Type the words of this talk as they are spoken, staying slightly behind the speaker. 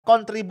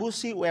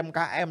kontribusi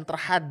UMKM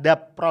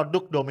terhadap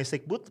produk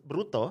domestik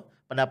bruto,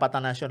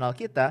 pendapatan nasional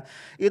kita,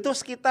 itu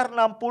sekitar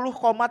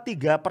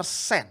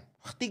 60,3%.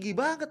 Wah, tinggi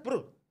banget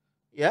bro.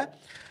 Ya.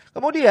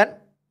 Kemudian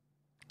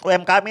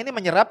UMKM ini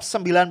menyerap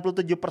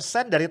 97%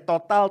 dari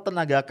total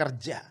tenaga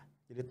kerja.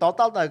 Jadi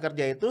total tenaga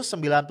kerja itu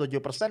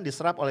 97%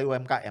 diserap oleh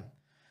UMKM.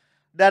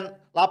 Dan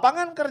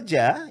lapangan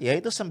kerja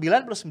yaitu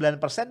 99%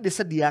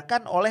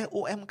 disediakan oleh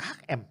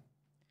UMKM.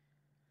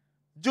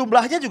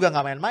 Jumlahnya juga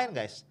nggak main-main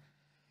guys.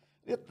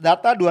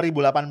 Data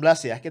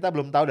 2018 ya, kita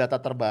belum tahu data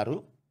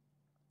terbaru.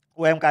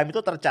 UMKM itu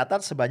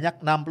tercatat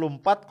sebanyak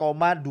 64,2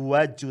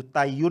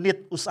 juta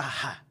unit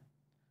usaha.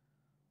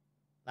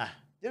 Nah,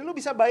 jadi lu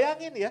bisa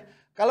bayangin ya,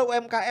 kalau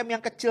UMKM yang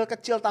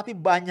kecil-kecil tapi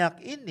banyak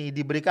ini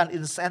diberikan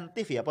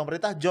insentif ya,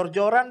 pemerintah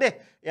jor-joran deh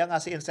yang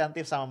ngasih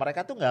insentif sama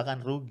mereka tuh nggak akan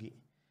rugi.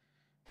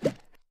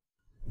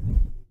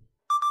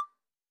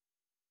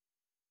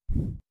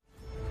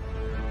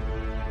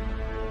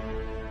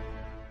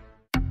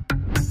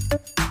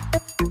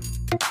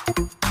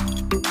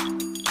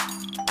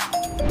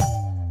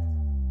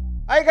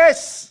 Hai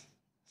guys,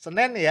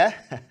 Senin ya,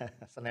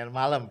 Senin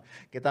malam.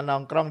 Kita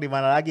nongkrong di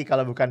mana lagi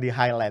kalau bukan di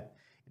Highlight.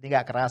 Ini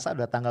gak kerasa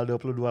udah tanggal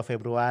 22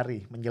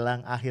 Februari,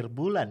 menjelang akhir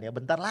bulan ya.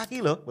 Bentar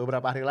lagi loh,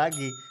 beberapa hari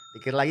lagi.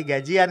 Dikit lagi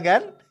gajian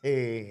kan?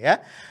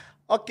 Ya.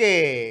 Oke,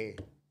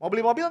 mau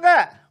beli mobil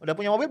gak? Udah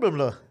punya mobil belum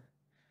loh?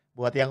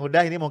 Buat yang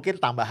udah ini mungkin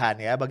tambahan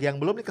ya. Bagi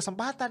yang belum ini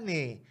kesempatan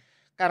nih.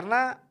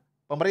 Karena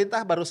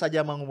pemerintah baru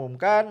saja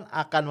mengumumkan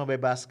akan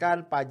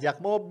membebaskan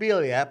pajak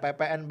mobil ya,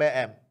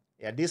 PPNBM.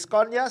 Ya,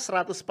 diskonnya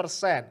 100%.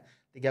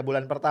 3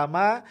 bulan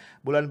pertama,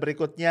 bulan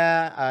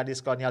berikutnya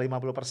diskonnya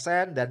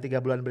 50% dan 3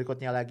 bulan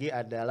berikutnya lagi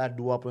adalah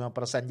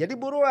 25%. Jadi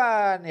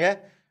buruan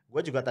ya.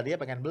 Gue juga tadinya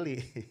pengen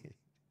beli.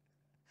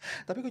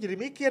 Tapi gue jadi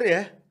mikir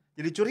ya.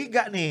 Jadi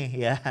curiga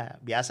nih ya.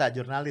 Biasa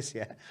jurnalis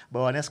ya.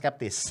 Bawaannya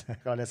skeptis.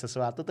 Kalau ada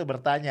sesuatu tuh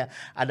bertanya,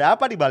 ada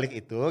apa di balik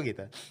itu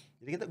gitu.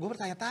 Jadi gue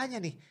bertanya-tanya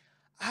nih.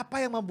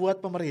 Apa yang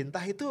membuat pemerintah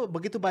itu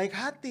begitu baik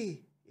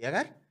hati? Ya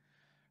kan?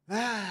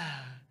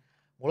 Nah,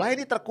 mulai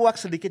ini terkuak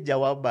sedikit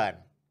jawaban.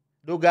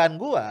 Dugaan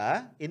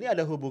gua ini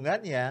ada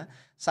hubungannya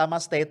sama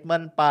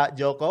statement Pak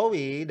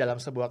Jokowi dalam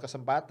sebuah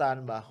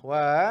kesempatan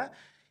bahwa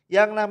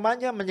yang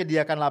namanya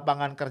menyediakan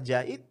lapangan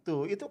kerja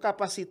itu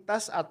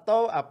kapasitas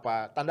atau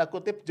apa tanda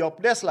kutip job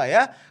desk lah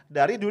ya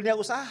dari dunia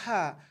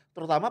usaha,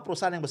 terutama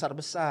perusahaan yang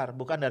besar-besar,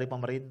 bukan dari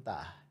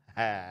pemerintah.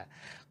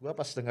 Gua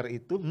pas denger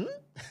itu,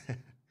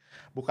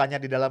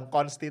 bukannya di dalam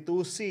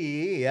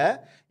konstitusi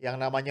ya, yang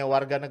namanya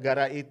warga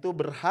negara itu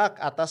berhak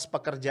atas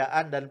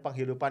pekerjaan dan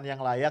penghidupan yang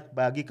layak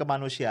bagi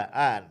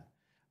kemanusiaan.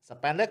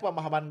 Sependek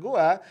pemahaman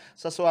gua,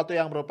 sesuatu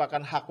yang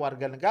merupakan hak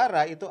warga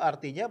negara itu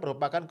artinya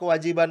merupakan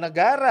kewajiban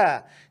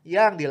negara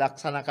yang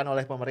dilaksanakan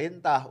oleh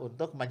pemerintah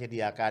untuk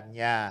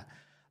menyediakannya.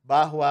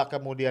 Bahwa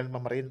kemudian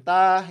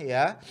pemerintah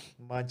ya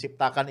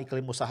menciptakan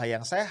iklim usaha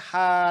yang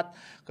sehat,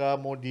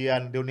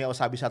 kemudian dunia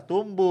usaha bisa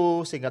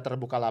tumbuh sehingga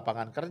terbuka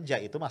lapangan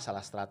kerja, itu masalah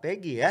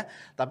strategi ya.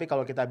 Tapi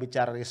kalau kita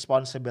bicara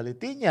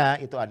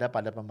responsibility-nya itu ada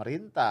pada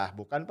pemerintah,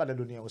 bukan pada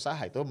dunia usaha,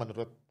 itu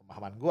menurut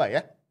pemahaman gua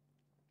ya.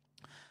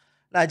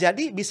 Nah,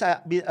 jadi bisa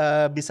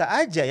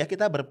aja ya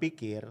kita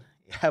berpikir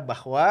ya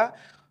bahwa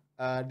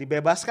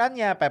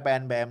dibebaskannya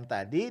PPNBM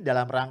tadi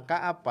dalam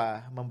rangka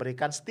apa?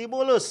 Memberikan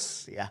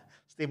stimulus ya.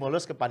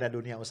 Stimulus kepada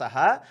dunia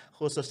usaha,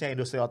 khususnya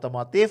industri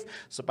otomotif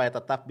supaya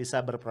tetap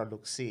bisa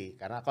berproduksi.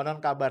 Karena konon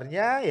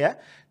kabarnya ya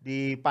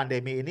di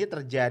pandemi ini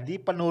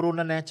terjadi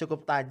penurunan yang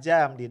cukup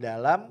tajam di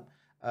dalam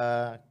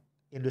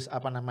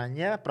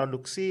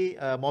produksi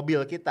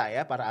mobil kita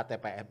ya, para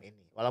ATPM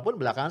ini.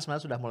 Walaupun belakangan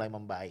sebenarnya sudah mulai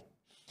membaik.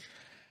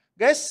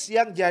 Guys,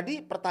 yang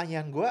jadi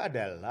pertanyaan gue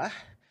adalah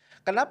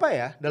kenapa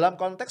ya dalam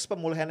konteks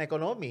pemulihan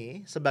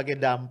ekonomi sebagai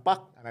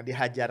dampak karena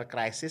dihajar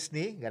krisis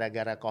nih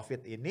gara-gara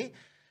COVID ini,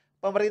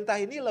 pemerintah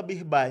ini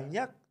lebih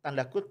banyak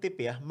tanda kutip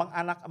ya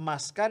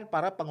menganak-emaskan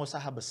para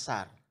pengusaha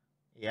besar.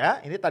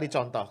 Ya, ini tadi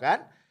contoh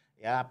kan,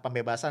 ya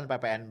pembebasan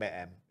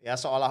PPNBM. Ya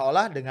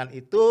seolah-olah dengan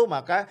itu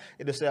maka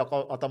industri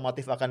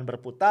otomotif akan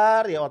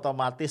berputar, ya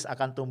otomatis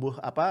akan tumbuh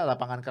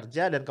lapangan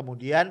kerja dan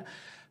kemudian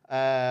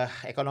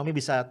ekonomi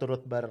bisa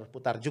turut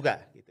berputar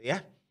juga gitu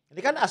ya.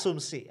 Ini kan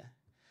asumsi ya.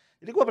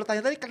 Jadi gue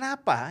bertanya tadi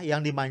kenapa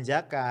yang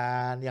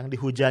dimanjakan, yang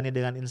dihujani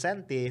dengan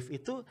insentif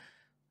itu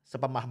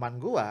sepemahaman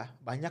gua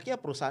banyaknya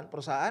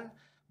perusahaan-perusahaan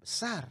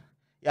besar.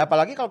 Ya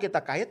apalagi kalau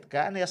kita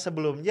kaitkan ya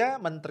sebelumnya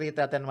Menteri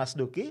Teten Mas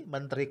Duki,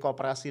 Menteri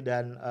Koperasi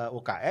dan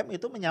UKM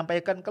itu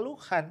menyampaikan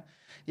keluhan.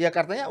 Ya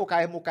katanya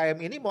UKM-UKM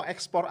ini mau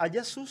ekspor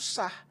aja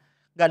susah,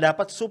 nggak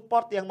dapat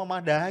support yang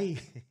memadai.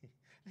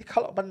 Ini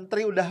kalau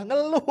menteri udah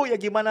ngeluh ya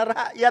gimana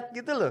rakyat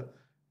gitu loh.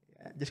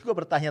 Ya, jadi gue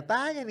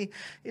bertanya-tanya nih,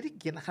 ini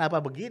kenapa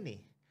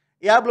begini?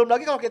 Ya belum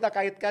lagi kalau kita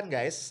kaitkan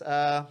guys,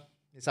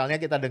 misalnya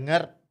kita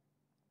dengar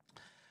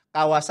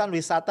kawasan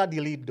wisata di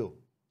Lido,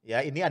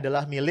 ya ini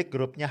adalah milik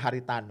grupnya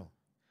Haritanu.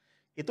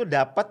 Itu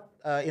dapat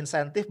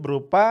insentif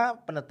berupa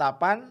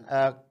penetapan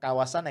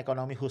kawasan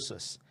ekonomi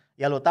khusus.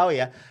 Ya lo tahu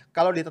ya,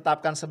 kalau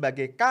ditetapkan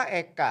sebagai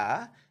KEK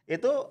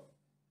itu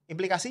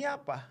Implikasinya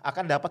apa?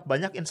 Akan dapat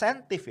banyak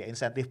insentif ya,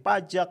 insentif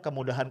pajak,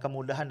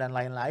 kemudahan-kemudahan dan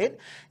lain-lain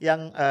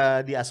yang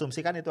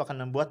diasumsikan itu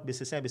akan membuat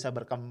bisnisnya bisa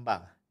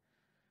berkembang.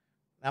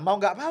 Nah mau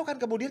nggak mau kan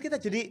kemudian kita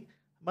jadi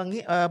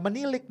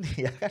menilik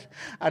nih ya kan,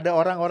 ada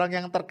orang-orang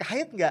yang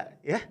terkait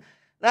nggak ya.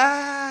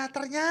 Nah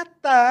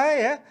ternyata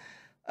ya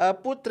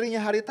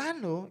putrinya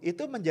Haritanu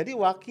itu menjadi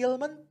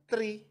wakil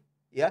menteri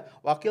ya,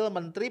 wakil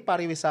menteri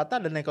pariwisata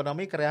dan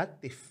ekonomi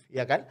kreatif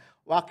ya kan.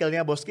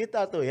 Wakilnya bos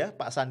kita tuh ya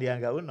Pak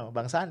Sandiaga Uno,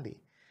 Bang Sandi.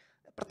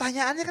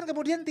 Pertanyaannya kan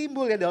kemudian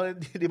timbul ya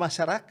di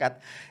masyarakat.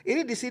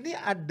 Ini di sini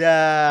ada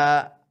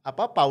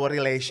apa power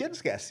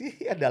relations gak sih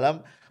ya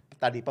dalam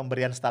tadi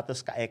pemberian status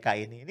KEK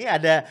ini? Ini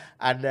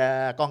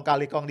ada kong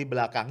kali kong di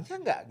belakangnya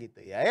nggak gitu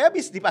ya? Ya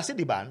pasti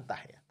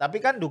dibantah ya. Tapi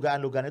kan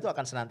dugaan-dugaan itu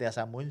akan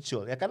senantiasa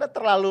muncul ya karena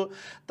terlalu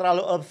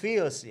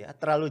obvious ya,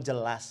 terlalu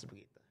jelas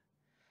begitu.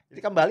 Jadi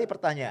kembali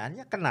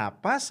pertanyaannya,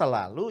 kenapa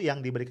selalu yang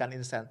diberikan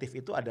insentif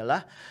itu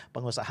adalah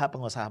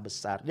pengusaha-pengusaha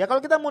besar? Ya kalau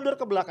kita mundur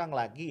ke belakang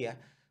lagi ya,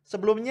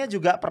 sebelumnya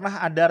juga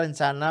pernah ada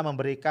rencana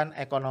memberikan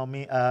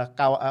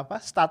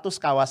status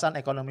kawasan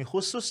ekonomi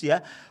khusus ya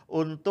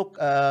untuk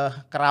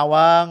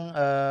Kerawang,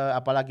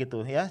 apalagi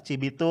tuh ya,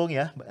 Cibitung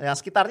ya, yang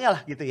sekitarnya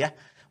lah gitu ya.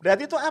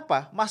 Berarti itu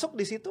apa? Masuk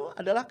di situ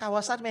adalah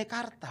kawasan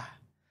Meikarta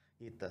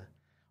gitu.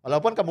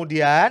 Walaupun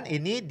kemudian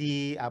ini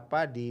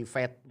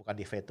bukan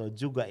di veto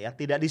juga ya,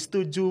 tidak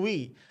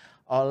disetujui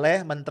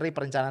oleh Menteri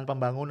Perencanaan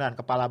Pembangunan,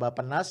 Kepala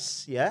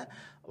Bappenas ya,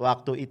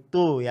 waktu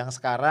itu yang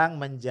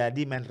sekarang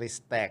menjadi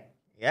Menristek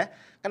ya.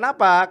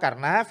 Kenapa?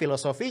 Karena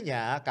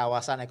filosofinya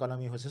kawasan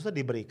ekonomi khusus itu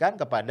diberikan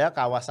kepada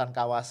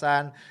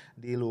kawasan-kawasan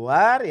di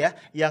luar ya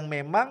yang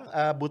memang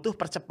butuh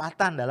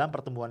percepatan dalam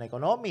pertumbuhan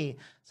ekonomi.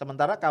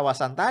 Sementara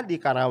kawasan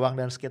tadi Karawang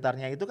dan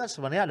sekitarnya itu kan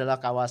sebenarnya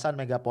adalah kawasan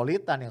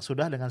megapolitan yang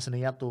sudah dengan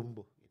seninya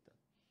tumbuh.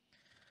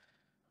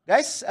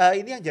 Guys,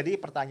 ini yang jadi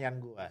pertanyaan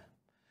gua.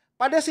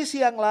 Pada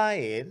sisi yang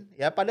lain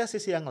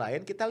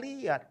kita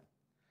lihat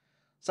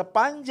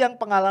sepanjang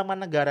pengalaman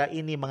negara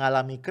ini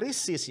mengalami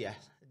krisis ya,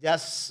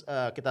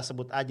 kita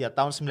sebut aja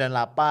tahun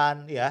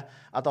 98 ya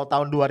atau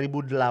tahun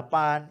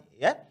 2008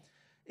 ya.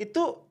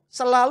 Itu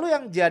selalu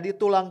yang jadi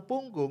tulang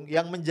punggung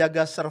yang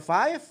menjaga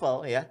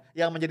survival ya,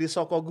 yang menjadi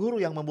soko guru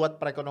yang membuat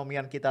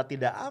perekonomian kita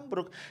tidak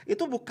ambruk,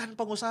 itu bukan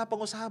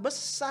pengusaha-pengusaha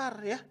besar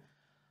ya.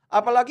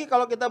 Apalagi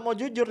kalau kita mau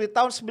jujur di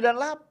tahun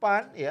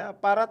 98 ya,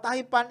 para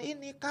Taipan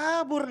ini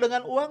kabur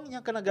dengan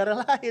uangnya ke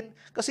negara lain,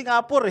 ke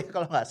Singapura ya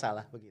kalau nggak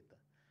salah begitu.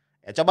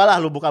 Ya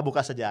cobalah lu buka-buka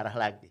sejarah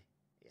lagi.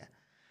 Ya.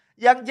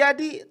 Yang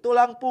jadi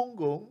tulang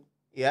punggung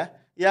ya,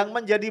 yang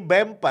menjadi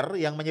bumper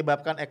yang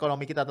menyebabkan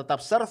ekonomi kita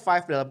tetap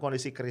survive dalam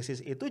kondisi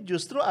krisis itu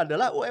justru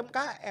adalah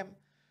UMKM.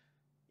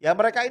 Ya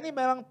mereka ini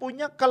memang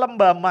punya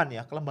kelembaman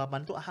ya,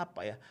 kelembaman itu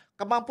apa ya?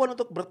 Kemampuan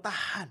untuk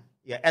bertahan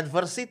ya,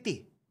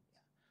 adversity.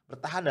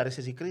 Bertahan dari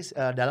sisi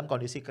dalam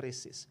kondisi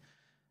krisis.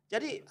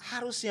 Jadi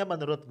harusnya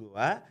menurut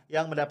gua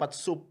yang mendapat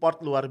support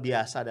luar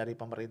biasa dari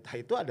pemerintah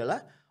itu adalah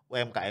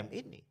UMKM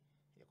ini.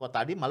 Kok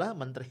tadi malah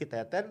Menteri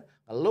Teten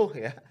ngeluh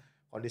ya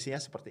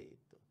kondisinya seperti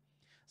itu.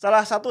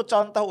 Salah satu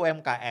contoh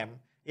UMKM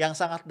yang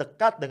sangat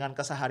dekat dengan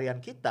keseharian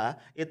kita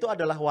itu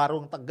adalah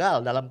warung Tegal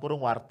dalam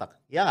kurung warteg.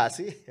 Ya nggak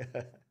sih?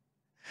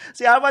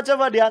 Siapa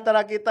coba di antara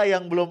kita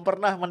yang belum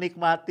pernah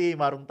menikmati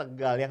warung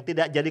Tegal, yang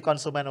tidak jadi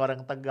konsumen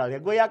warung Tegal ya?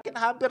 Gue yakin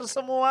hampir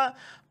semua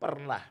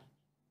pernah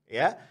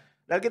ya.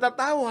 Dan kita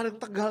tahu warung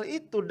Tegal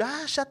itu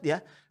dahsyat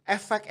ya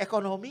efek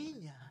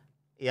ekonominya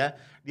ya.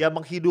 Dia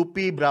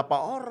menghidupi berapa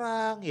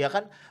orang ya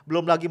kan.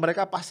 Belum lagi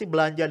mereka pasti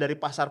belanja dari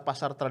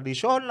pasar-pasar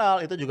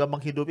tradisional, itu juga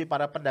menghidupi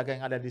para pedagang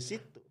yang ada di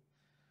situ.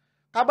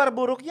 Kabar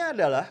buruknya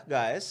adalah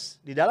guys,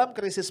 di dalam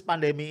krisis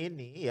pandemi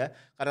ini ya,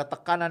 karena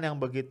tekanan yang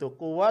begitu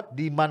kuat,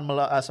 demand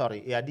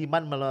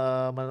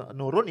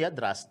menurun ya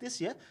drastis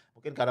ya,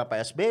 mungkin karena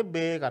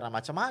PSBB, karena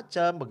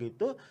macam-macam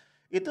begitu,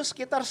 itu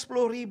sekitar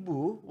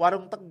 10.000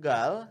 warung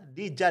Tegal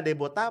di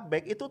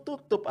Jabodetabek itu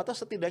tutup atau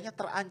setidaknya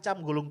terancam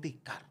gulung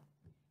tikar.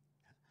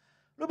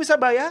 Lu bisa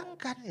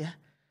bayangkan ya,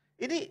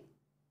 ini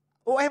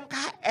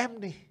UMKM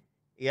nih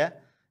ya,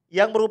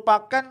 yang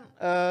merupakan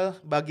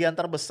bagian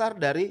terbesar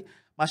dari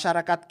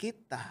masyarakat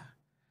kita.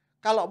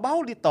 Kalau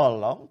mau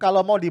ditolong,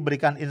 kalau mau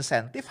diberikan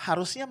insentif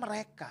harusnya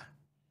mereka.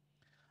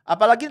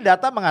 Apalagi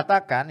data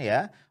mengatakan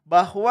ya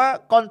bahwa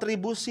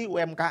kontribusi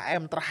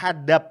UMKM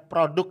terhadap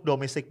produk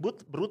domestik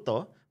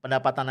bruto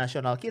pendapatan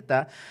nasional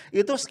kita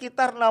itu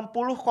sekitar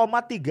 60,3%.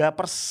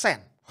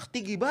 Wah,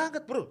 tinggi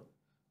banget bro.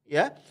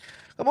 Ya.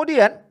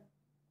 Kemudian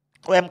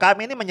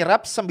UMKM ini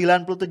menyerap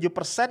 97%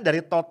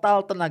 dari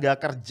total tenaga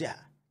kerja.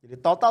 Jadi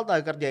total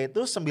tenaga kerja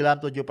itu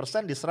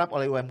 97% diserap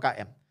oleh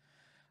UMKM.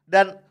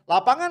 Dan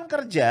lapangan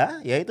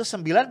kerja yaitu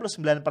 99%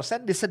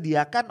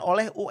 disediakan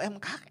oleh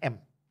UMKM.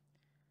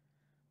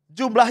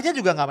 Jumlahnya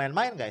juga nggak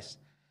main-main guys.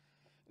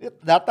 Ini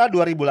data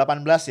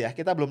 2018 ya,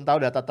 kita belum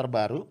tahu data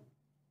terbaru.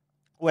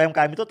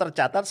 UMKM itu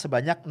tercatat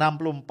sebanyak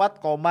 64,2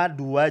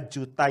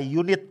 juta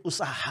unit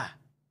usaha.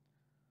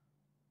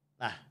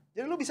 Nah,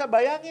 jadi lu bisa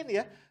bayangin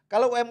ya,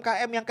 kalau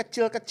UMKM yang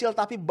kecil-kecil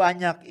tapi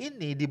banyak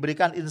ini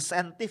diberikan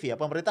insentif ya,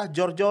 pemerintah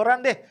jor-joran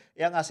deh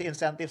yang ngasih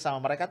insentif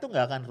sama mereka tuh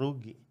nggak akan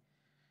rugi.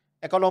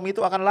 Ekonomi itu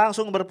akan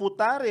langsung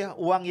berputar ya,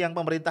 uang yang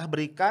pemerintah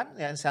berikan,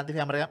 ya insentif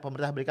yang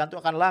pemerintah berikan itu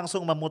akan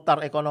langsung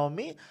memutar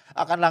ekonomi,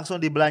 akan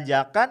langsung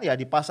dibelanjakan ya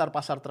di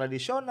pasar-pasar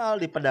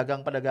tradisional, di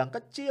pedagang-pedagang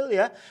kecil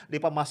ya,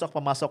 di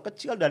pemasok-pemasok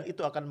kecil dan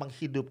itu akan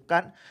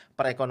menghidupkan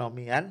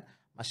perekonomian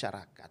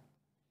masyarakat.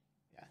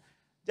 Ya.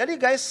 Jadi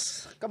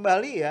guys,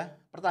 kembali ya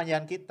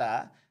pertanyaan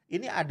kita,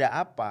 ini ada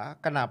apa?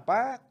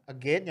 Kenapa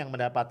again yang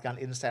mendapatkan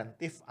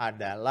insentif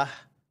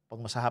adalah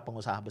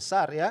pengusaha-pengusaha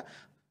besar ya,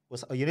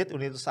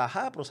 unit-unit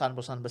usaha,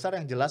 perusahaan-perusahaan besar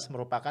yang jelas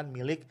merupakan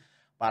milik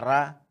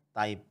para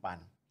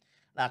Taipan.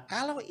 Nah,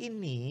 kalau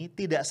ini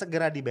tidak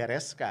segera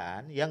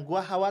dibereskan, yang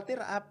gua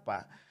khawatir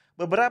apa?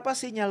 Beberapa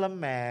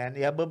sinyalemen,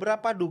 ya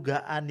beberapa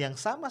dugaan yang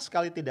sama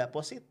sekali tidak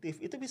positif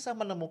itu bisa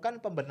menemukan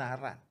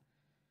pembenaran.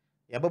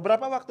 Ya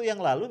beberapa waktu yang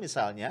lalu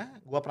misalnya,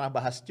 gua pernah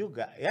bahas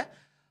juga ya,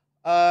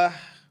 eh,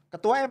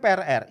 Ketua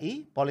MPR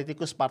RI,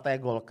 politikus Partai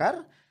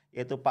Golkar,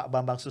 yaitu Pak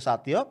Bambang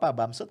Susatyo, Pak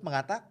Bamsud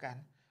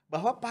mengatakan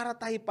bahwa para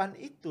Taipan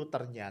itu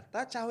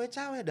ternyata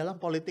cawe-cawe dalam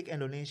politik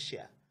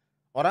Indonesia.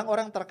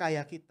 Orang-orang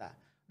terkaya kita.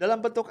 Dalam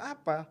bentuk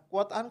apa?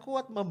 Quote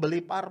unquote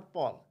membeli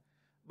parpol.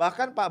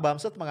 Bahkan Pak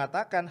Bamsud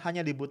mengatakan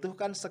hanya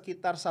dibutuhkan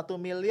sekitar 1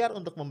 miliar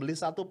untuk membeli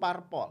satu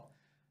parpol.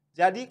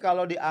 Jadi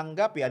kalau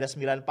dianggap ya ada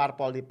 9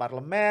 parpol di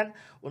parlemen,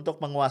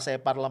 untuk menguasai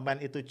parlemen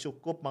itu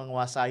cukup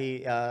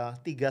menguasai 3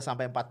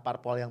 sampai 4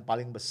 parpol yang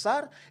paling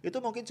besar, itu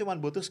mungkin cuma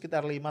butuh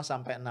sekitar 5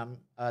 sampai 6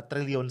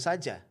 triliun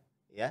saja,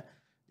 ya.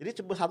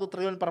 Jadi cuma 1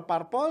 triliun per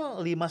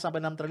parpol, 5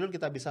 sampai 6 triliun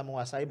kita bisa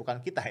menguasai,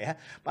 bukan kita ya.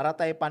 Para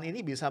Taipan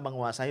ini bisa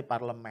menguasai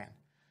parlemen.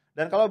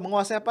 Dan kalau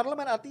menguasai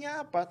parlemen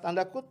artinya apa?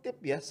 Tanda kutip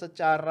ya,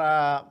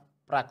 secara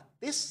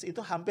praktis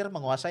itu hampir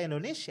menguasai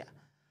Indonesia.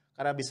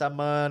 Karena bisa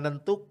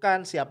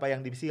menentukan siapa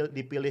yang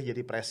dipilih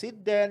jadi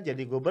presiden,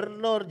 jadi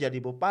gubernur, jadi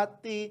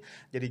bupati,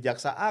 jadi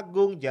jaksa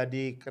agung,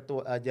 jadi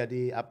ketua,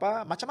 jadi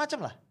apa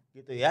macam-macam lah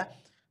gitu ya.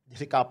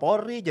 Jadi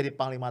Kapolri, jadi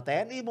Panglima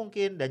TNI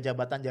mungkin dan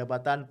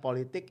jabatan-jabatan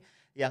politik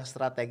yang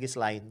strategis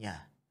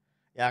lainnya.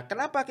 Ya,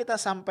 kenapa kita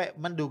sampai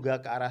menduga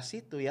ke arah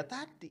situ ya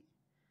tadi.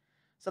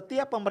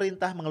 Setiap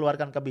pemerintah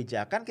mengeluarkan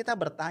kebijakan kita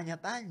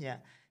bertanya-tanya,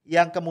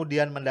 yang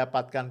kemudian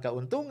mendapatkan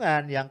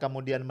keuntungan, yang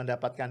kemudian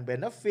mendapatkan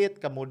benefit,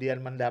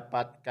 kemudian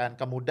mendapatkan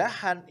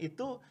kemudahan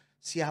itu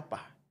siapa?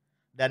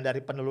 Dan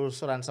dari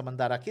penelusuran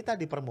sementara kita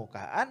di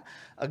permukaan,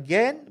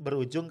 again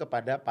berujung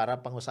kepada para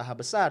pengusaha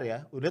besar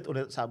ya,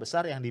 unit-unit usaha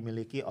besar yang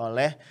dimiliki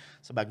oleh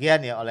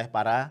sebagian ya oleh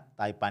para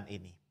Taipan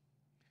ini.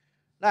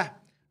 Nah,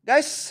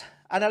 guys,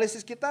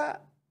 analisis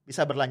kita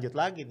bisa berlanjut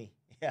lagi nih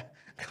ya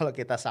kalau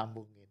kita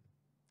sambungin.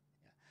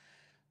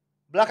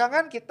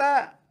 Belakangan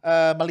kita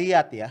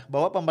melihat ya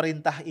bahwa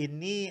pemerintah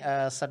ini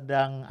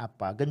sedang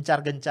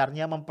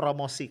gencar-gencarnya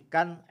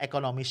mempromosikan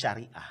ekonomi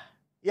syariah.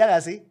 Iya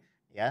nggak sih?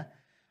 Ya.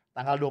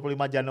 Tanggal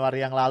 25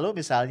 Januari yang lalu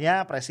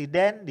misalnya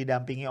Presiden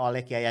didampingi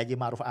oleh Kiai Haji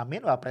Ma'ruf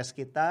Amin, Wapres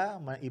kita,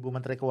 Ibu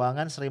Menteri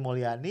Keuangan Sri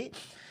Mulyani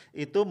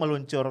itu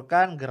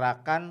meluncurkan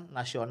Gerakan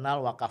Nasional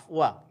Wakaf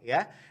Uang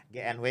ya,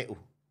 GNWU.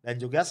 Dan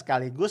juga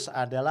sekaligus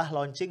adalah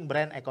launching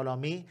brand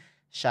ekonomi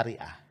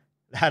syariah.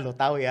 Nah, lo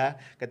tahu ya,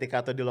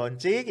 ketika itu di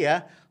launching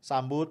ya,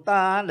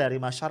 sambutan dari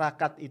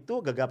masyarakat itu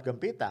gegap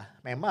gempita.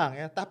 Memang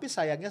ya, tapi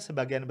sayangnya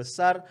sebagian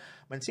besar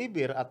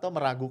mencibir atau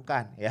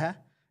meragukan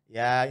ya.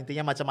 Ya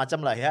intinya macam-macam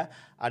lah ya.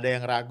 Ada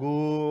yang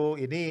ragu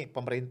ini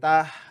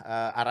pemerintah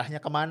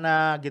arahnya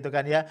kemana gitu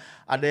kan ya.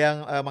 Ada yang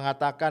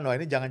mengatakan wah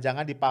ini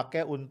jangan-jangan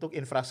dipakai untuk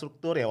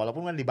infrastruktur ya.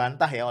 Walaupun kan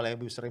dibantah ya oleh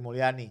Bu Sri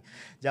Mulyani.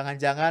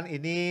 Jangan-jangan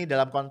ini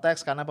dalam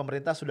konteks karena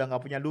pemerintah sudah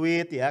nggak punya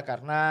duit ya.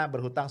 Karena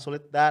berhutang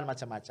sulit dan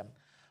macam-macam.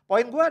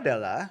 Poin gue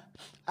adalah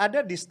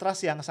ada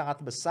distrust yang sangat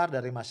besar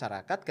dari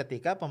masyarakat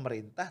ketika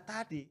pemerintah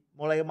tadi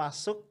mulai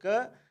masuk ke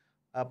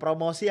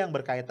promosi yang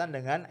berkaitan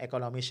dengan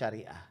ekonomi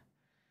syariah.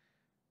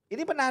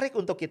 Ini menarik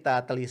untuk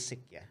kita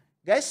telisik ya.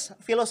 Guys,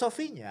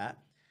 filosofinya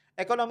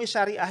ekonomi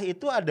syariah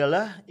itu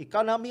adalah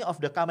economy of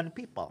the common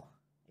people.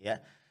 Ya.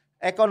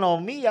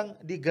 Ekonomi yang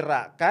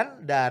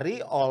digerakkan dari,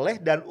 oleh,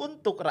 dan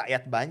untuk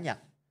rakyat banyak.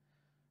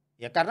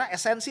 Ya, karena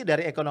esensi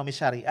dari ekonomi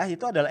syariah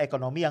itu adalah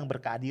ekonomi yang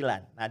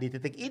berkeadilan. Nah, di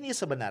titik ini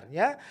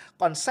sebenarnya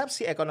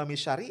konsepsi ekonomi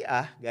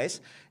syariah,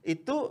 guys,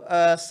 itu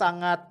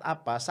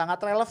sangat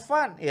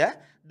relevan ya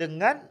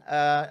dengan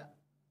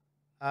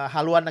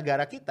haluan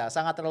negara kita,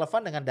 sangat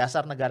relevan dengan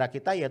dasar negara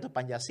kita yaitu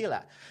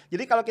Pancasila.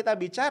 Jadi kalau kita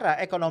bicara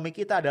ekonomi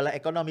kita adalah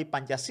ekonomi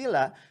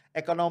Pancasila,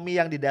 ekonomi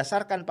yang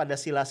didasarkan pada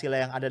sila-sila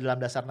yang ada dalam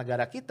dasar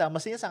negara kita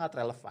mestinya sangat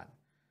relevan.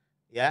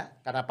 Ya,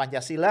 karena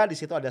Pancasila di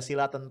situ ada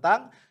sila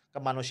tentang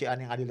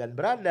kemanusiaan yang adil dan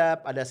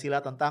beradab, ada sila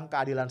tentang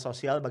keadilan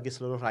sosial bagi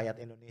seluruh rakyat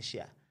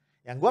Indonesia.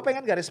 Yang gue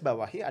pengen garis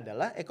bawahi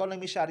adalah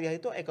ekonomi syariah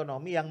itu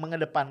ekonomi yang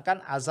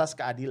mengedepankan azas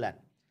keadilan.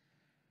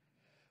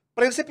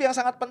 Prinsip yang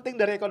sangat penting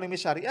dari ekonomi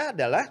syariah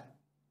adalah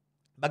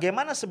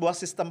bagaimana sebuah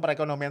sistem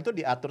perekonomian itu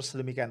diatur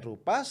sedemikian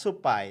rupa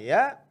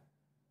supaya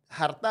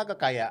harta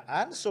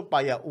kekayaan,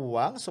 supaya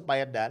uang,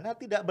 supaya dana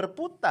tidak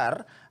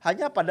berputar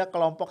hanya pada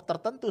kelompok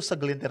tertentu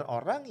segelintir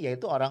orang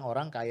yaitu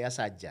orang-orang kaya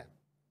saja.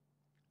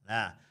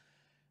 Nah,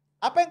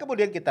 apa yang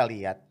kemudian kita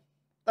lihat?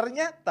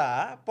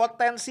 Ternyata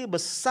potensi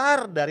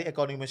besar dari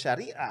ekonomi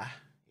syariah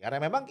Karena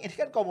memang ini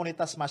kan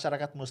komunitas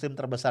masyarakat muslim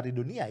terbesar di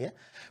dunia ya.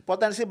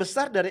 Potensi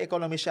besar dari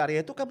ekonomi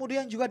syariah itu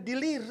kemudian juga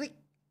dilirik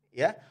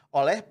ya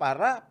oleh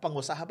para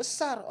pengusaha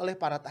besar, oleh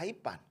para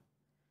taipan.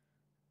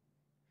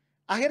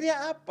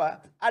 Akhirnya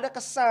apa? Ada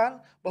kesan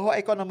bahwa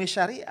ekonomi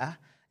syariah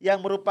yang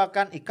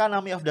merupakan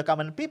economy of the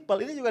common people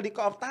ini juga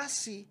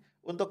dikooptasi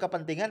untuk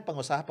kepentingan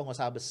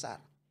pengusaha-pengusaha besar.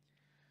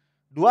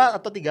 2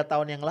 atau 3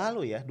 tahun yang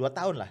lalu ya, 2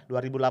 tahun lah,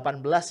 2018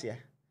 ya.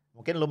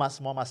 Mungkin lu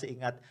semua masih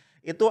ingat.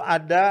 Itu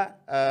ada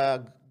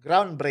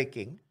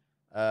groundbreaking,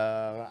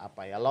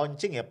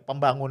 launching ya,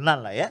 pembangunan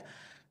lah ya,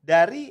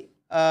 dari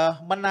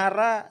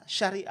menara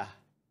syariah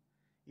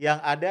yang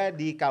ada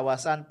di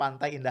kawasan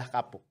Pantai Indah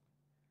Kapuk.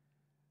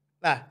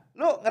 Nah,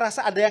 lu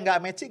ngerasa ada yang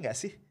nggak matching nggak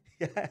sih?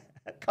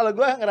 Kalau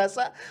gue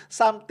ngerasa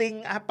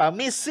something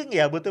missing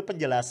ya, butuh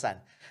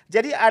penjelasan.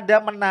 Jadi ada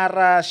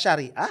menara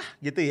syariah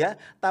gitu ya,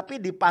 tapi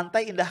di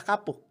Pantai Indah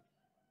Kapuk.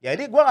 Ya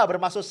ini gue gak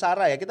bermaksud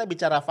sara ya, kita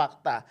bicara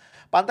fakta.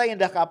 Pantai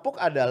Indah Kapuk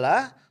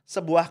adalah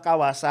sebuah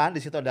kawasan, di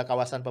situ ada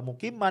kawasan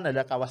pemukiman,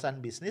 ada kawasan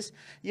bisnis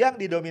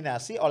yang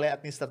didominasi oleh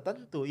etnis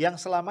tertentu yang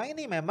selama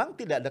ini memang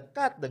tidak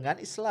dekat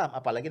dengan Islam,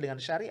 apalagi dengan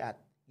syariat,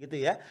 gitu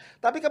ya.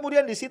 Tapi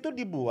kemudian di situ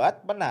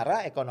dibuat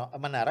menara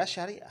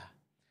syariah.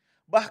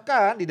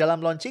 Bahkan di dalam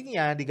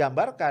launchingnya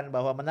digambarkan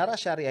bahwa menara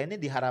syariah ini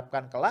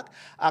diharapkan kelak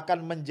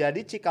akan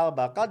menjadi cikal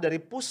bakal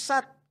dari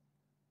pusat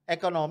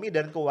ekonomi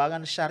dan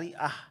keuangan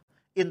syariah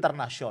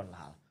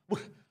internasional.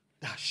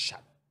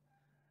 Dahsyat.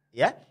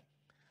 Ya.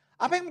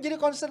 Apa yang menjadi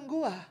concern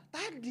gua?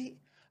 Tadi,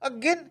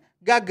 again,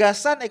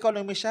 gagasan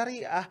ekonomi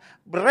syariah,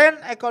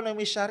 brand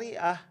ekonomi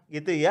syariah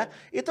gitu ya.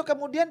 Itu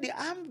kemudian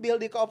diambil,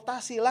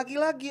 dikooptasi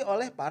lagi-lagi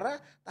oleh para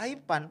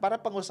taipan,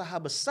 para pengusaha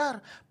besar,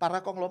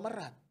 para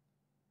konglomerat.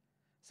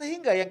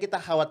 Sehingga yang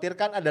kita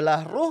khawatirkan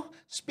adalah ruh,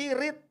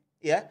 spirit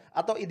ya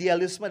atau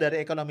idealisme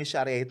dari ekonomi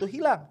syariah itu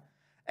hilang.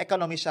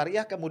 Ekonomi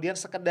syariah kemudian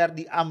sekedar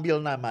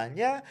diambil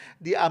namanya,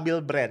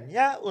 diambil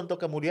brandnya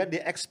untuk kemudian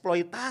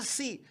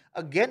dieksploitasi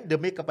again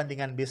demi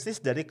kepentingan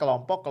bisnis dari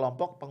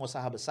kelompok-kelompok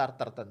pengusaha besar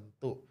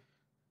tertentu.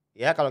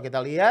 Ya kalau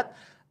kita lihat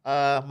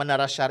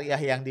menara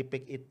syariah yang di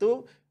PIK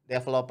itu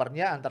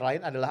developernya antara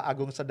lain adalah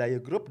Agung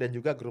Sedayu Group dan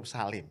juga Grup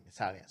Salim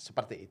misalnya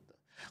seperti itu.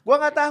 Gua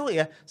nggak tahu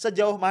ya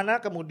sejauh mana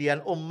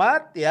kemudian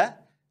umat ya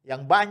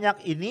yang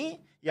banyak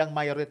ini, yang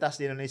mayoritas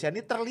di Indonesia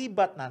ini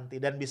terlibat nanti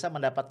dan bisa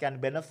mendapatkan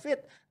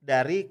benefit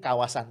dari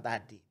kawasan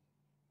tadi.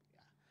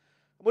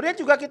 Kemudian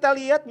juga kita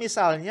lihat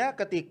misalnya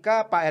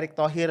ketika Pak Erick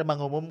Thohir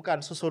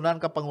mengumumkan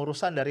susunan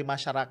kepengurusan dari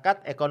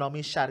masyarakat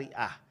ekonomi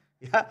syariah.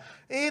 Ya,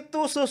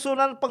 itu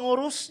susunan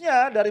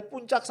pengurusnya dari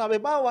puncak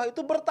sampai bawah itu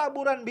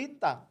bertaburan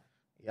bintang.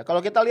 Ya,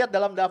 kalau kita lihat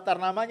dalam daftar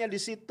namanya di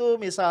situ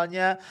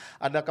misalnya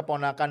ada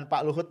keponakan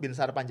Pak Luhut bin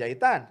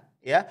Sarpanjaitan,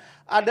 ya.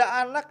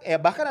 Ada anak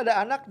bahkan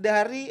ada anak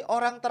dari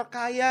orang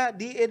terkaya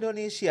di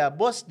Indonesia,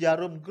 bos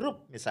Jarum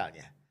Group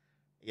misalnya.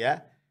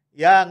 Ya.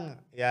 Yang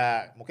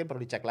ya mungkin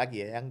perlu dicek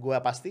lagi ya, yang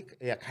gua pasti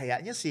ya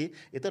kayaknya sih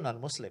itu non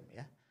muslim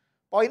ya.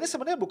 Poinnya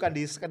sebenarnya bukan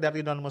di sekedar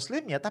di non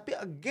muslimnya tapi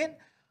again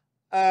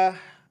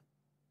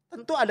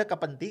tentu ada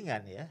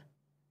kepentingan ya.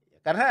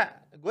 Karena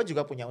gue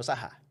juga punya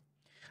usaha.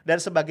 Dan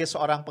sebagai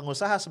seorang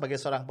pengusaha, sebagai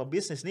seorang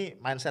pebisnis nih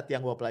mindset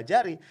yang gue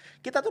pelajari,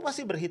 kita tuh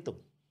pasti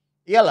berhitung.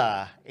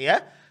 Iyalah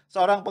ya,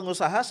 seorang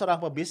pengusaha, seorang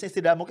pebisnis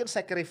tidak mungkin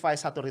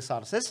sacrifice satu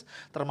resources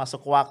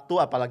termasuk waktu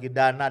apalagi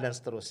dana dan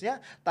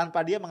seterusnya tanpa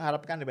dia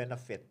mengharapkan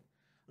benefit.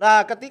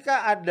 Nah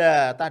ketika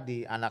ada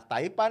tadi anak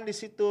taipan di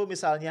situ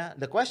misalnya,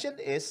 the question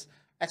is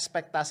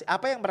ekspektasi,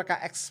 apa yang mereka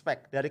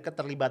expect dari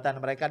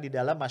keterlibatan mereka di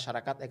dalam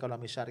masyarakat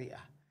ekonomi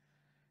syariah.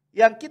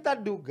 Yang kita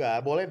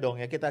duga, boleh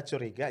dong ya kita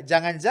curiga,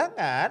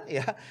 jangan-jangan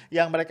ya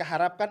yang mereka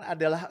harapkan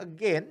adalah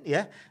again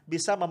ya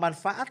bisa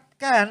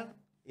memanfaatkan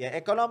ya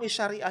ekonomi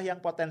syariah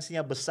yang potensinya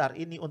besar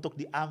ini untuk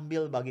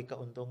diambil bagi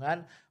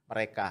keuntungan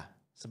mereka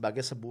sebagai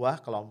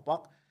sebuah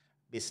kelompok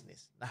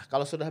bisnis. Nah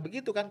kalau sudah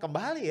begitu kan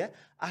kembali ya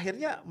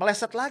akhirnya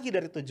meleset lagi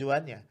dari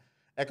tujuannya.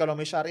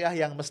 Ekonomi syariah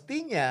yang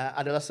mestinya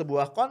adalah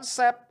sebuah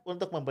konsep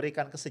untuk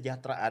memberikan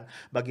kesejahteraan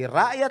bagi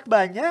rakyat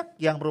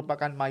banyak yang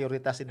merupakan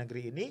mayoritas di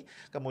negeri ini,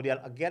 kemudian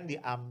again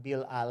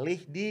diambil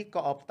alih,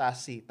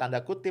 dikooptasi,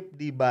 tanda kutip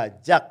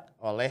dibajak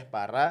oleh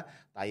para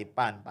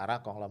taipan, para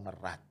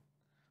konglomerat.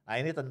 Nah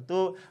ini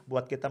tentu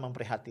buat kita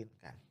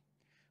memprihatinkan.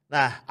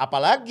 Nah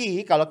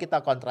apalagi kalau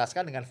kita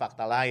kontraskan dengan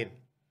fakta lain.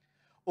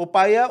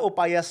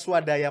 Upaya-upaya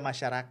swadaya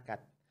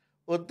masyarakat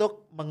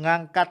untuk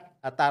mengangkat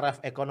taraf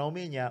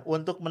ekonominya,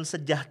 untuk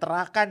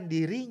mensejahterakan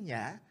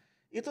dirinya,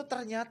 itu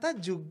ternyata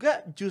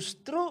juga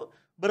justru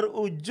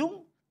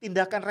berujung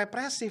tindakan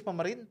represif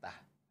pemerintah.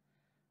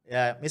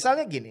 Ya,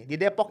 misalnya gini, di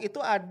Depok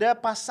itu ada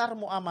pasar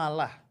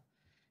muamalah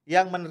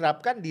yang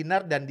menerapkan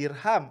dinar dan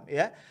dirham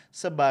ya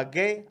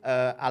sebagai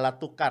alat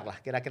tukar lah,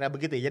 kira-kira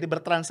begitu ya. Jadi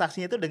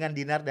bertransaksinya itu dengan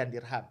dinar dan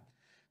dirham.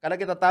 Karena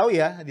kita tahu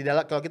ya, di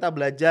dalam kalau kita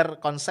belajar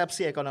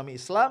konsepsi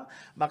ekonomi Islam,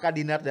 maka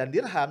dinar dan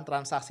dirham,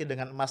 transaksi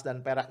dengan emas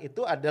dan perak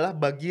itu adalah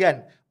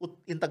bagian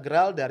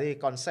integral dari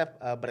konsep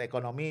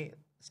berekonomi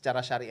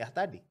secara syariah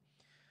tadi.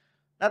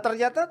 Nah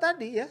ternyata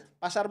tadi ya,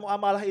 pasar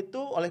muamalah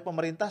itu oleh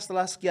pemerintah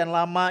setelah sekian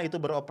lama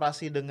itu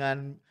beroperasi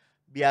dengan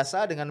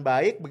biasa dengan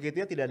baik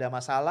begitu ya, tidak ada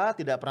masalah,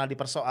 tidak pernah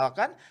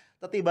dipersoalkan,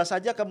 tiba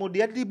saja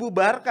kemudian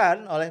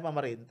dibubarkan oleh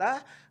pemerintah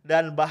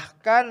dan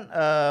bahkan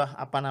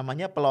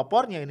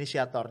pelopornya,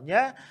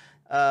 inisiatornya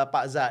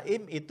Pak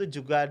Zaim itu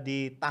juga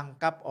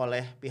ditangkap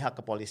oleh pihak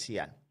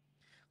kepolisian.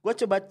 Gue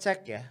coba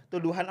cek ya,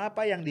 tuduhan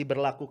apa yang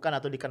diberlakukan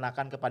atau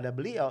dikenakan kepada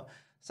beliau.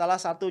 Salah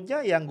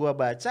satunya yang gue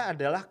baca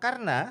adalah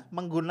karena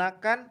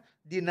menggunakan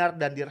dinar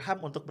dan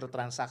dirham untuk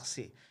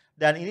bertransaksi.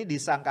 Dan ini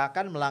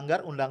disangkakan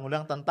melanggar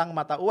undang-undang tentang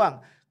mata uang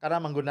karena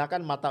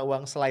menggunakan mata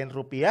uang selain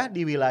rupiah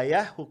di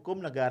wilayah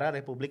hukum negara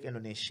Republik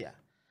Indonesia.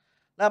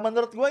 Nah,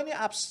 menurut gue ini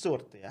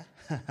absurd ya.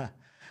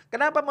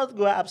 Kenapa menurut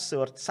gue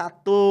absurd?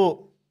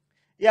 Satu,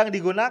 yang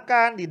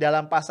digunakan di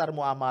dalam pasar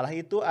muamalah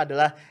itu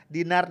adalah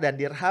dinar dan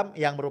dirham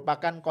yang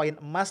merupakan koin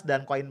emas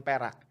dan koin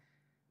perak.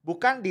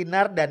 Bukan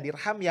dinar dan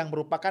dirham yang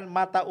merupakan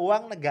mata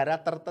uang negara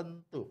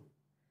tertentu.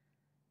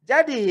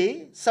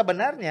 Jadi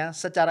sebenarnya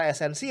secara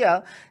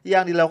esensial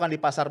yang dilakukan di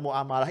pasar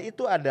muamalah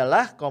itu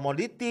adalah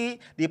komoditi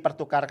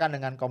dipertukarkan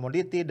dengan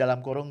komoditi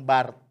dalam kurung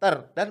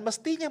barter. Dan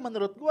mestinya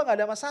menurut gua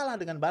gak ada masalah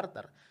dengan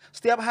barter.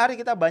 Setiap hari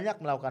kita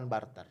banyak melakukan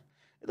barter.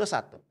 Itu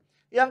satu.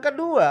 Yang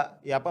kedua,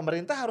 ya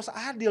pemerintah harus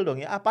adil dong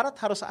ya, aparat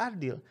harus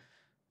adil.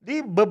 Di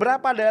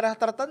beberapa daerah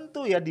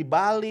tertentu ya, di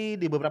Bali,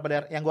 di beberapa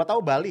daerah, yang gua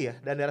tahu Bali ya,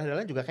 dan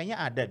daerah-daerah lain juga kayaknya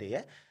ada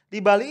deh ya. Di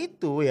Bali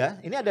itu ya,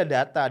 ini ada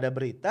data, ada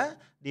berita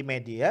di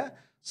media,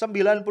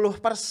 90%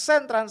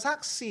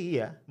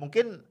 transaksi ya,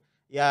 mungkin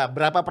ya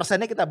berapa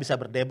persennya kita bisa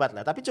berdebat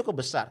lah, tapi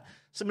cukup besar.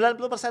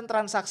 90%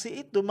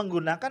 transaksi itu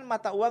menggunakan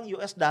mata uang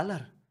US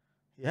dollar.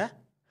 Ya,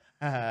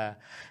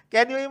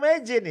 can you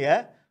imagine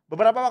ya?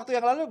 Beberapa waktu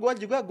yang lalu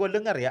gue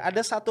dengar ya, ada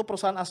satu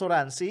perusahaan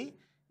asuransi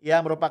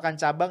yang merupakan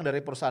cabang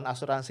dari perusahaan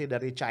asuransi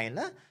dari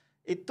China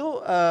itu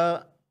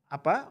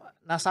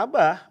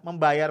nasabah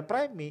membayar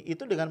premi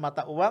itu dengan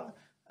mata uang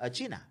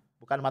Cina,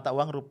 bukan mata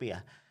uang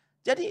rupiah.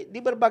 Jadi di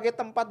berbagai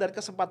tempat dan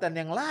kesempatan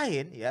yang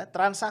lain ya,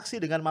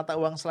 transaksi dengan mata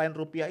uang selain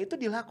rupiah itu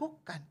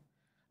dilakukan.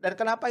 Dan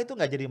kenapa itu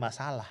nggak jadi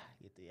masalah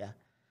gitu ya?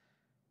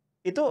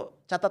 Itu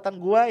catatan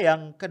gua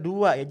yang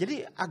kedua ya.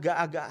 Jadi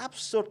agak-agak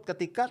absurd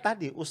ketika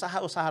tadi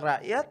usaha-usaha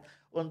rakyat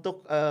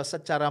untuk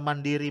secara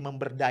mandiri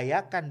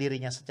memberdayakan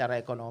dirinya secara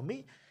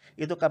ekonomi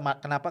itu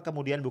kenapa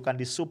kemudian bukan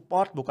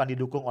disupport, bukan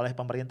didukung oleh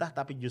pemerintah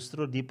tapi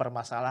justru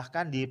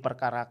dipermasalahkan,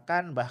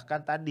 diperkarakan, bahkan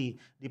tadi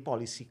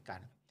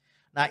dipolisikan.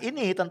 Nah,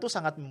 ini tentu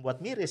sangat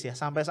membuat miris ya,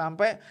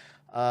 sampai-sampai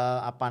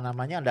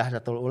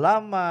Nahdlatul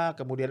Ulama,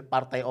 kemudian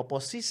partai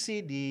oposisi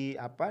di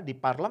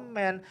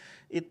parlemen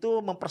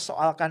itu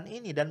mempersoalkan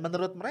ini, dan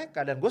menurut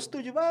mereka, dan gue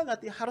setuju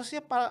banget ya, harusnya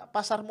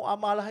pasar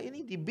muamalah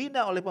ini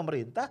dibina oleh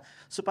pemerintah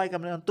supaya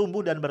kemudian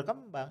tumbuh dan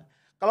berkembang.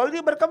 Kalau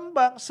ini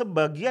berkembang,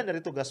 sebagian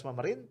dari tugas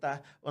pemerintah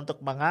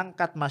untuk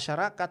mengangkat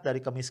masyarakat dari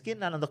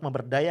kemiskinan, untuk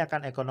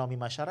memberdayakan ekonomi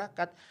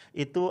masyarakat,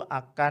 itu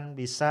akan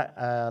bisa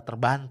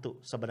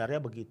terbantu, sebenarnya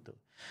begitu.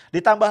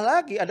 Ditambah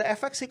lagi ada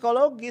efek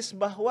psikologis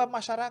bahwa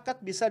masyarakat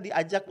bisa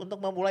diajak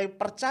untuk memulai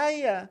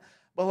percaya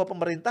bahwa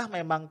pemerintah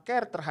memang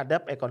care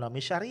terhadap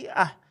ekonomi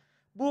syariah.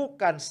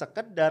 Bukan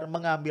sekedar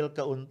mengambil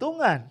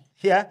keuntungan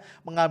ya,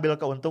 mengambil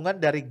keuntungan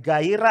dari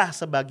gairah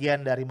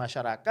sebagian dari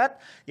masyarakat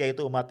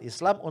yaitu umat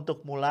Islam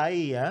untuk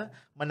mulai ya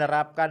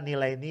menerapkan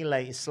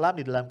nilai-nilai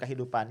Islam di dalam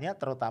kehidupannya,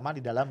 terutama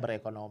di dalam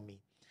berekonomi.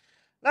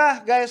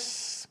 Nah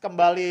guys,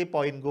 kembali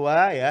poin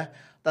gua ya.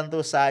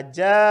 Tentu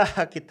saja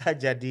kita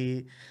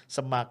jadi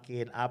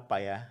semakin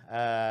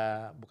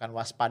bukan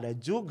waspada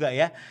juga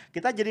ya.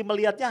 Kita jadi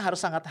melihatnya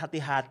harus sangat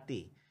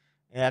hati-hati.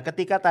 Ya,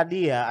 ketika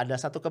tadi ya ada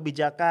satu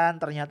kebijakan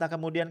ternyata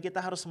kemudian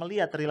kita harus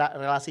melihat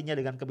relasinya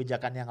dengan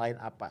kebijakan yang lain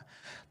apa.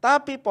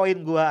 Tapi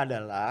poin gua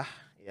adalah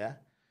ya,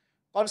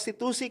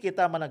 konstitusi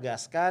kita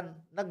menegaskan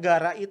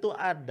negara itu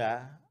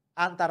ada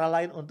antara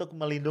lain untuk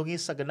melindungi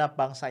segenap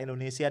bangsa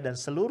Indonesia dan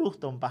seluruh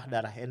tumpah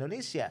darah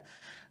Indonesia.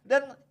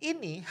 Dan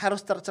ini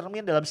harus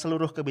tercermin dalam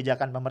seluruh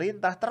kebijakan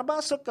pemerintah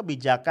termasuk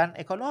kebijakan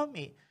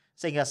ekonomi.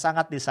 Sehingga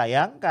sangat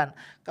disayangkan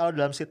kalau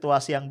dalam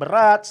situasi yang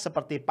berat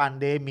seperti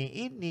pandemi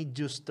ini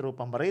justru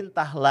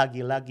pemerintah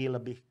lagi-lagi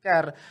lebih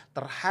care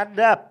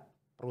terhadap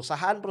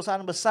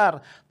perusahaan-perusahaan besar,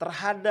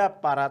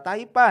 terhadap para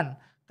taipan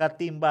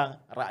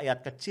ketimbang rakyat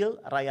kecil,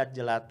 rakyat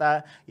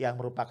jelata yang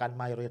merupakan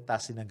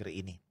mayoritas di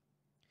negeri ini.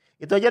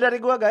 Itu aja dari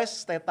gua guys,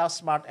 stay tough,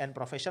 smart and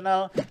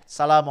professional.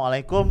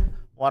 Assalamualaikum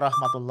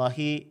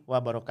warahmatullahi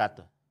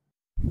wabarakatuh.